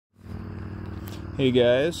Hey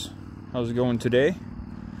guys, how's it going today?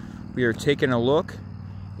 We are taking a look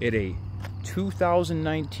at a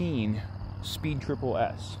 2019 Speed Triple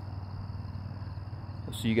S.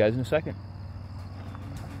 We'll see you guys in a second.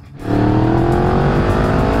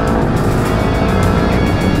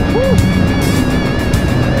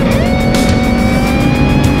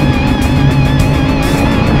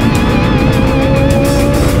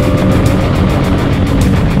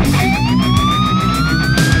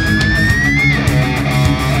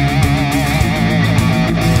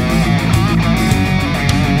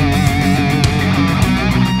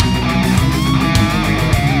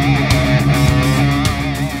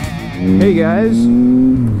 Hey guys,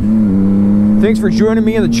 thanks for joining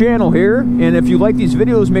me on the channel here, and if you like these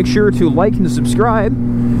videos, make sure to like and subscribe.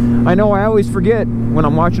 I know I always forget when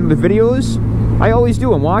I'm watching the videos. I always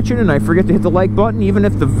do. I'm watching and I forget to hit the like button, even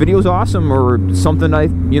if the video's awesome or something I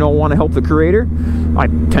want to help the creator. I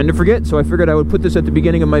tend to forget, so I figured I would put this at the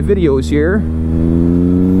beginning of my videos here.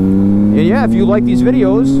 And yeah, if you like these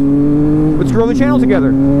videos, let's grow the channel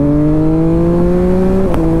together.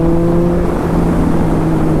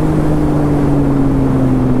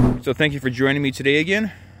 So thank you for joining me today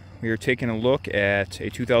again. We are taking a look at a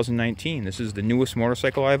 2019. This is the newest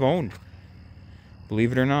motorcycle I've owned,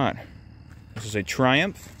 believe it or not. This is a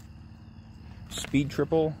Triumph Speed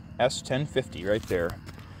Triple S1050 right there.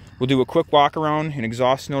 We'll do a quick walk around and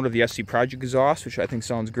exhaust note of the SC Project exhaust, which I think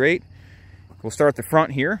sounds great. We'll start at the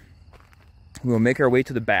front here. We'll make our way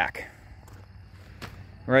to the back.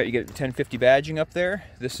 All right, you get the 1050 badging up there.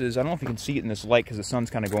 This is, I don't know if you can see it in this light because the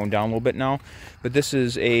sun's kind of going down a little bit now, but this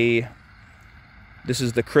is the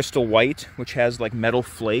crystal white, which has like metal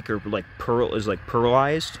flake or like pearl, is like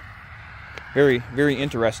pearlized. Very, very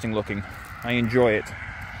interesting looking. I enjoy it.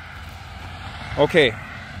 Okay,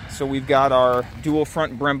 so we've got our dual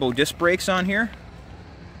front Brembo disc brakes on here.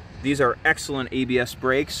 These are excellent ABS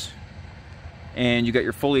brakes, and you got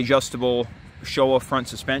your fully adjustable Showa front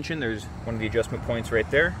suspension. There's one of the adjustment points right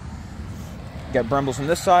there. You got Brembos on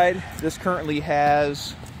this side. This currently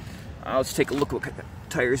has, let's take a look what kind of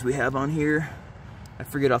tires we have on here. I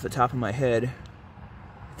forget off the top of my head.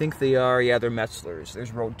 I think they are, yeah, they're Meixsell's.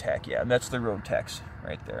 There's Road Tech, yeah, Meixsell Road Techs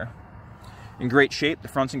right there. In great shape. The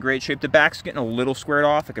front's in great shape. The back's getting a little squared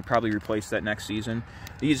off. I could probably replace that next season.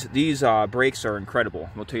 These brakes are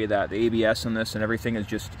incredible. I'll tell you that. The ABS on this and everything is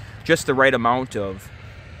just the right amount of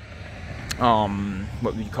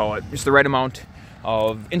what would you call it? Just the right amount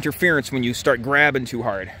of interference when you start grabbing too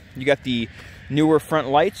hard. You got the newer front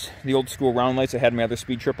lights, the old school round lights I had in my other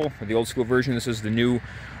Speed Triple, or the old school version. This is the new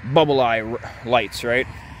bubble eye lights, right?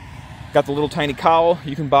 Got the little tiny cowl.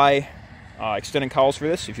 You can buy extended cowls for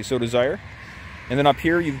this if you so desire. And then up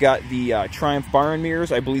here you've got the Triumph bar end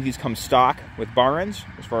mirrors. I believe these come stock with bar ends,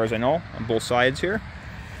 as far as I know, on both sides here.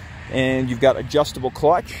 And you've got adjustable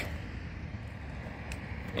clutch.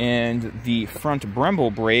 And the front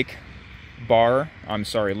Brembo brake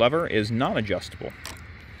lever is non-adjustable,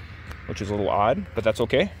 which is a little odd, but that's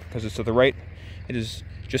okay because it's to the right. It is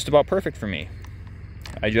just about perfect for me.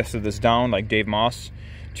 I adjusted this down like Dave Moss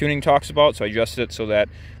tuning talks about, so I adjusted it so that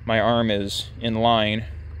my arm is in line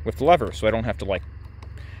with the lever, so I don't have to like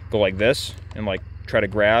go like this and like try to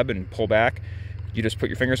grab and pull back. You just put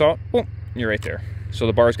your fingers out, boom, you're right there. So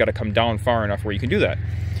the bar's got to come down far enough where you can do that.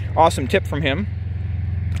 Awesome tip from him.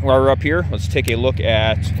 While we're up here, let's take a look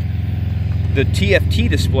at the TFT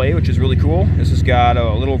display, which is really cool. This has got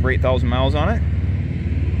a little over 8,000 miles on it.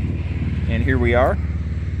 And here we are.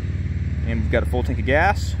 And we've got a full tank of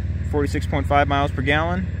gas, 46.5 miles per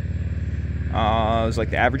gallon. It's like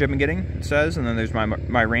the average I've been getting, it says. And then there's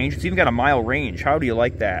my range. It's even got a mile range. How do you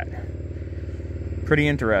like that? Pretty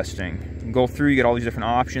interesting. You can go through, you get all these different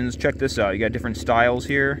options. Check this out. You got different styles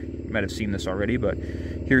here. You might have seen this already, but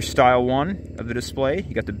here's style 1 of the display.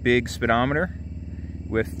 You got the big speedometer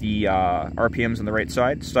with the RPMs on the right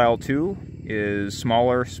side. Style 2 is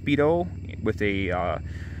smaller speedo with a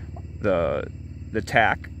the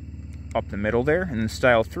tack up the middle there. And then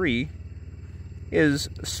style 3 is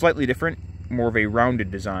slightly different, more of a rounded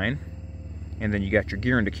design. And then you got your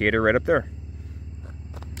gear indicator right up there.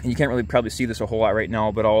 And you can't really probably see this a whole lot right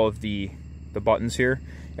now, but all of the buttons here,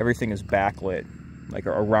 everything is backlit. Like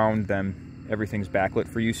around them, everything's backlit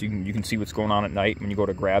for you, so you can see what's going on at night when you go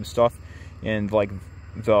to grab stuff. And like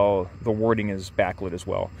the wording is backlit as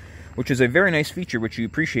well, which is a very nice feature, which you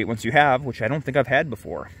appreciate once you have, which I don't think I've had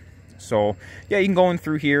before. So yeah, you can go in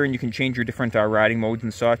through here and you can change your different riding modes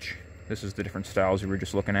and such. This is the different styles we were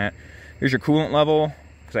just looking at. Here's your coolant level,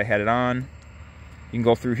 because I had it on. You can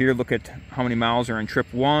go through here, look at how many miles are in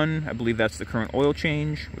trip 1. I believe that's the current oil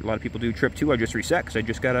change. A lot of people do trip 2. I just reset because I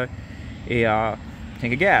just got a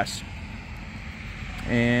tank of gas.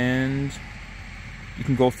 And you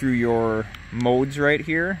can go through your modes right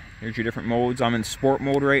here. There's your different modes. I'm in sport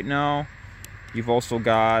mode right now. You've also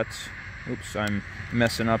got, oops, I'm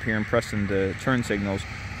messing up here and pressing the turn signals.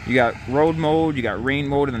 You got road mode, you got rain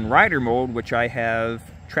mode, and then rider mode, which I have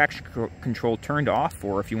traction control turned off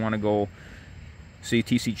for if you want to go, see,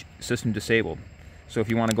 TC system disabled. So if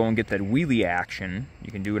you want to go and get that wheelie action,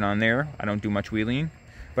 you can do it on there. I don't do much wheeling,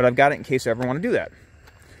 but I've got it in case I ever want to do that.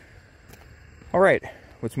 All right,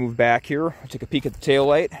 let's move back here. I'll take a peek at the tail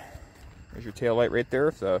light. There's your tail light right there.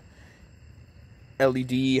 It's a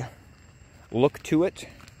LED look to it.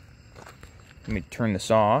 Let me turn this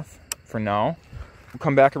off for now. We'll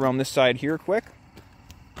come back around this side here quick.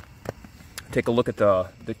 Take a look at the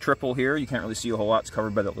triple here. You can't really see a whole lot. It's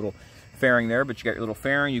covered by that little fairing there, but you got your little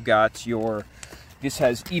fairing. You got your, this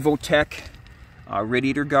has EvoTech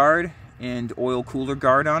radiator guard and oil cooler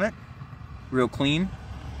guard on it. Real clean.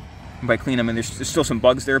 And by clean, I mean there's still some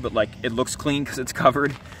bugs there, but like it looks clean because it's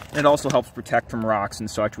covered. And it also helps protect from rocks and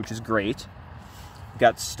such, which is great.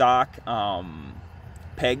 Got stock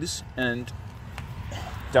pegs and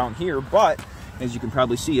down here, but as you can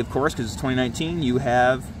probably see, of course, because it's 2019, you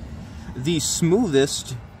have the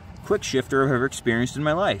smoothest Quickshifter I've ever experienced in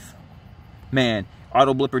my life. Man,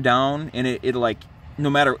 auto blipper down, and it like, no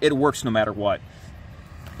matter, it works no matter what.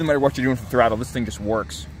 No matter what you're doing with the throttle, this thing just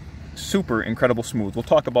works. Super incredible smooth. We'll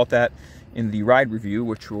talk about that in the ride review,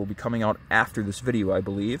 which will be coming out after this video, I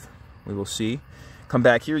believe. We will see. Come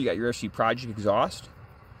back here, you got your SC Project exhaust,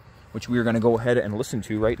 which we are going to go ahead and listen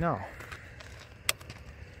to right now.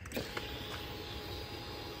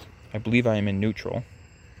 I believe I am in neutral.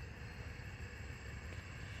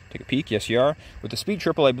 Take a peek. Yes, you are. With the Speed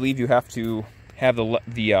Triple, I believe you have to have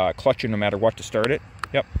the clutch in no matter what to start it.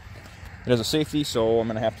 Yep. It has a safety, so I'm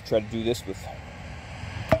going to have to try to do this with...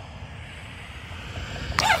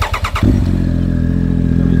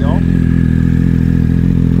 There we go.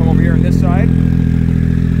 Come over here on this side.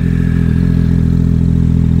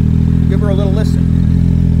 Give her a little listen.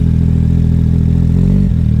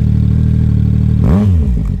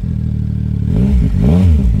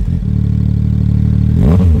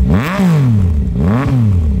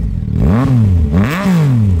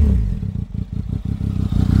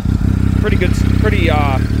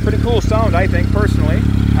 Pretty cool sound, I think, personally.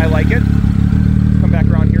 I like it. Come back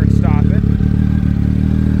around here and stop it.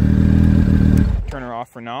 Turn her off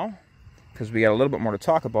for now, because we got a little bit more to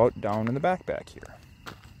talk about down in the backpack here.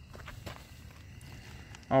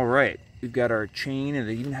 All right, we've got our chain, and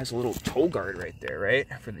it even has a little toe guard right there, right,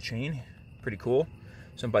 for the chain. Pretty cool.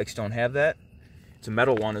 Some bikes don't have that. It's a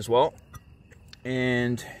metal one as well.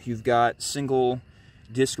 And you've got single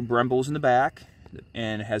disc Brembles in the back,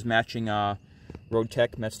 and it has matching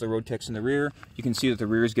Meixsell Road Techs in the rear. You can see that the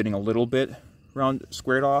rear is getting a little bit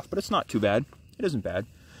squared off, but it's not too bad. It isn't bad.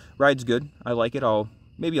 Ride's good. I like it.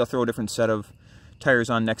 Maybe I'll throw a different set of tires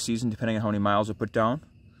on next season, depending on how many miles I put down.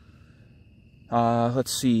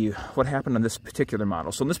 Let's see what happened on this particular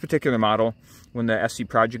model. So in this particular model, when the SC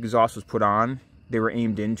Project exhaust was put on, they were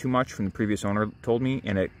aimed in too much, from the previous owner told me,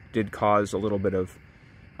 and it did cause a little bit of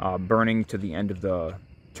burning to the end of the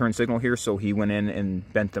turn signal here, so he went in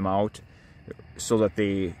and bent them out so that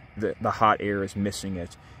the hot air is missing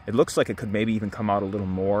it. It looks like it could maybe even come out a little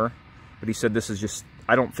more, but he said this is just,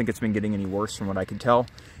 I don't think it's been getting any worse from what I can tell.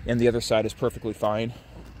 And the other side is perfectly fine.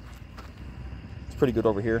 It's pretty good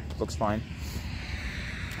over here, looks fine.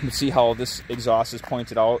 You can see how this exhaust is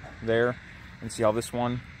pointed out there, and see how this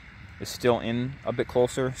one is still in a bit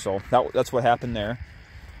closer. So that's what happened there.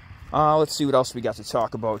 Let's see what else we got to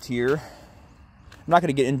talk about here. I'm not going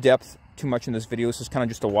to get in depth too much in this video. This is kind of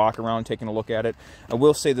just a walk around, taking a look at it. I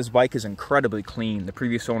will say this bike is incredibly clean. The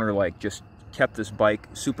previous owner like just kept this bike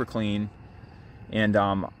super clean, and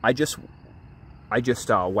I just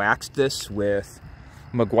waxed this with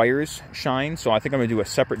Meguiar's shine, so I think I'm gonna do a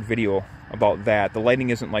separate video about that. The lighting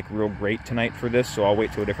isn't like real great tonight for this, so I'll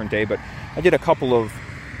wait till a different day. But I did a couple of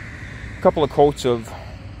coats of,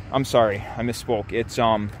 I'm sorry, I misspoke. It's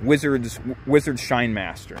Wizard's Shine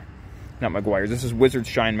Master. Not Meguiar's. This is Wizard's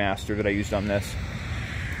Shine Master that I used on this.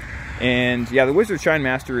 And yeah, the Wizard's Shine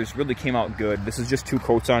Master really came out good. This is just 2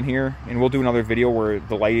 coats on here, and we'll do another video where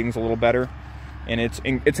the lighting's a little better. And it's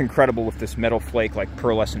incredible with this metal flake like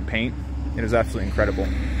pearlescent paint. It is absolutely incredible.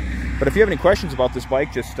 But if you have any questions about this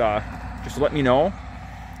bike, just let me know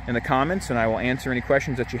in the comments, and I will answer any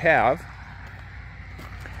questions that you have.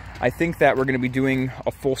 I think that we're going to be doing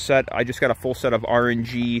a full set. I just got a full set of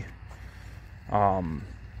RNG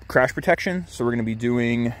crash protection, so we're going to be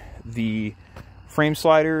doing the frame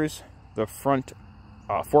sliders, the front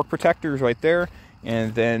fork protectors right there,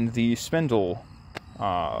 and then the spindle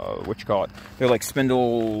what you call it? They're like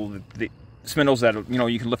spindles that, you know,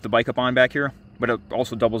 you can lift the bike up on back here, but it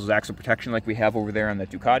also doubles as axle protection like we have over there on that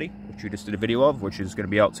Ducati, which we just did a video of, which is going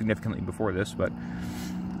to be out significantly before this. But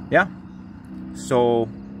yeah, so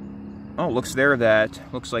looks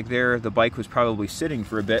like there the bike was probably sitting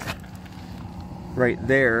for a bit right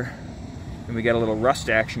there, and we got a little rust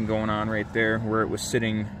action going on right there where it was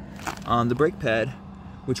sitting on the brake pad,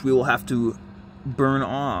 which we will have to burn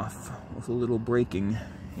off with a little braking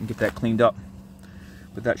and get that cleaned up.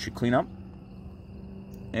 But that should clean up.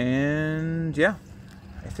 And yeah,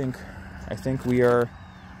 I think we are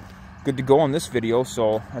good to go on this video.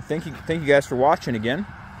 So I thank you guys for watching again.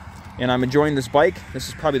 And I'm enjoying this bike. This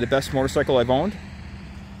is probably the best motorcycle I've owned,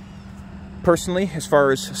 personally, as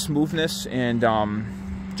far as smoothness and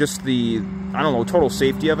just the, I don't know, total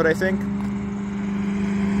safety of it. I think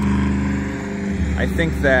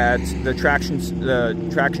that the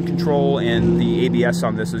traction control and the ABS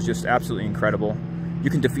on this is just absolutely incredible. You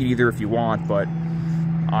can defeat either if you want, but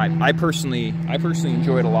I personally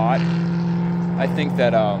enjoy it a lot. I think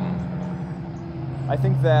that I'm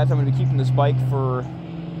going to be keeping this bike for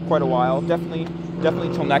quite a while, definitely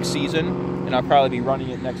till next season, and I'll probably be running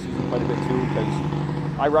it next season quite a bit too, because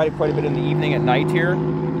I ride it quite a bit in the evening at night here,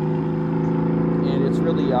 and it's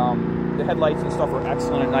really the headlights and stuff are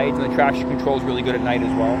excellent at night, and the traction control is really good at night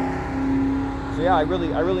as well. So yeah, I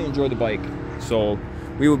really enjoy the bike. So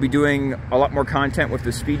we will be doing a lot more content with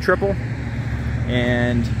the Speed Triple,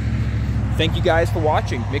 and thank you guys for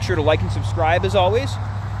watching. Make sure to like and subscribe as always,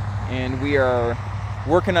 and we are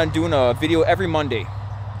working on doing a video every Monday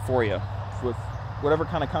for you with whatever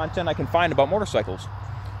kind of content I can find about motorcycles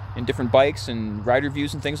and different bikes and ride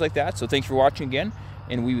reviews and things like that. So thanks for watching again,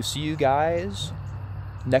 and we will see you guys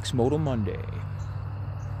next Moto Monday.